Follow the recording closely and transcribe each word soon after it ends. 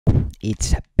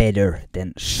it's better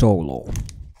than solo.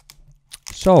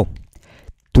 So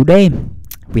today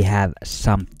we have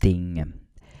something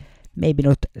maybe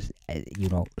not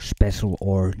special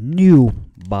or new,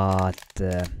 but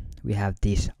we have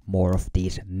more of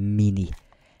these mini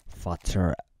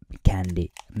Fazer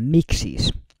candy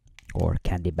mixes or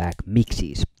candy bag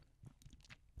mixes.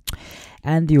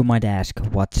 And you might ask,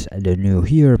 what's the new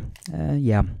here?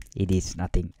 Yeah, it is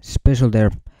nothing special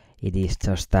there. It is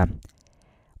just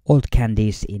old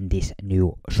candies in this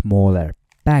new smaller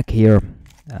bag here,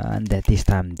 and this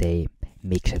time they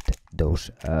mixed those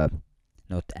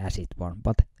not acid one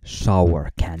but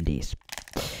sour candies.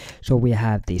 So we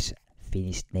have this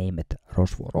Finnish named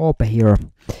Rosvorope here,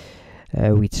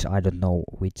 which I don't know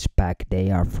which bag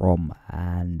they are from,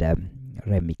 and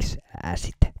remix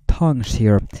acid tongues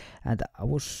here. And I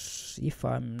was, if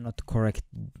I'm not correct,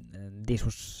 this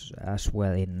was as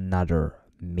well in another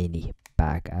mini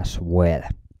bag as well,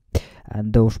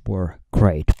 and those were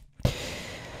great.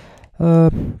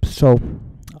 So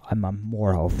I'm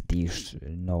more of these,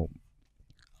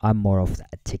 I'm more of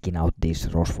checking out these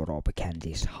Rosvorope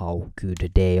candies, how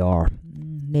good they are.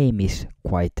 Name is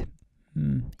quite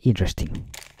interesting.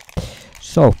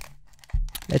 So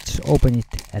let's open it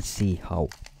and see how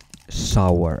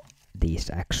sour these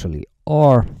actually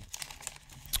are.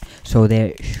 So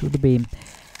there should be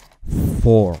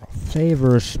 4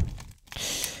 flavors,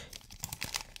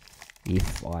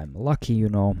 if I'm lucky,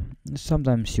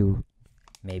 Sometimes you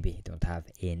maybe don't have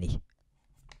any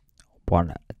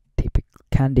one typical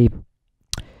candy.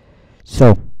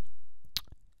 So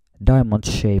diamond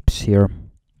shapes here,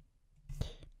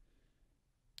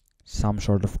 some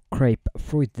sort of grape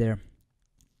fruit there,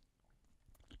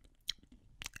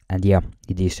 and yeah,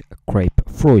 it is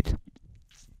grapefruit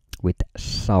with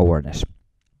sourness.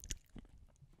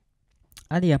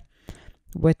 And yeah,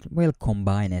 well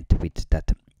combined with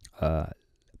that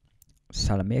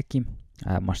salmiakki,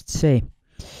 I must say.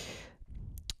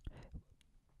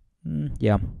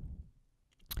 Yeah,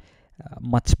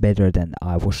 much better than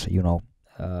I was,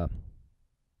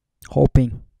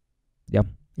 hoping. Yeah,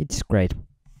 it's great.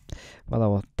 What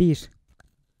about these?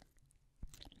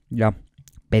 Yeah,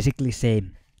 basically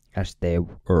same as they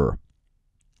were.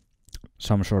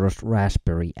 Some sort of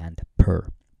raspberry and pear.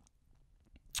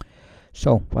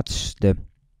 So what's the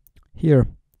here?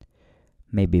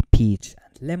 Maybe peach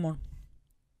and lemon.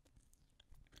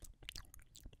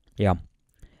 Yeah,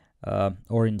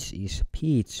 orange is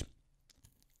peach,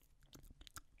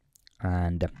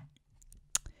 and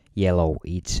yellow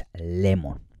is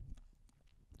lemon.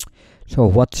 So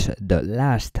what's the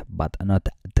last but not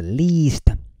the least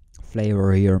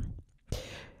flavor here?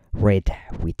 Red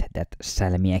with that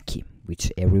salmiakki,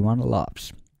 which everyone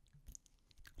loves.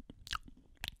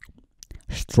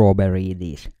 Strawberry it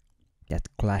is. That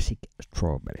classic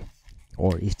strawberry.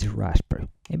 Or is it raspberry?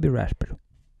 Maybe raspberry.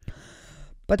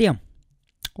 But yeah,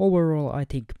 overall I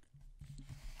think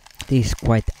this is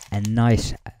quite a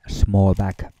nice small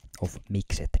bag of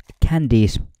mixed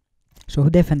candies. So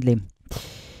definitely,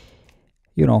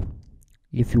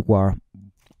 if you are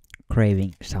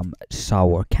craving some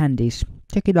sour candies,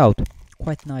 check it out.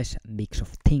 Quite nice mix of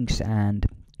things and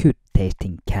good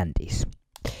tasting candies.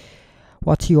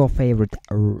 What's your favorite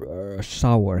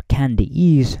sour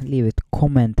candy is? Leave it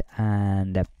comment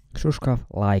and subscribe,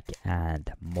 like,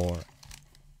 and more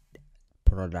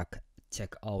product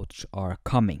checkouts are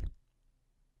coming.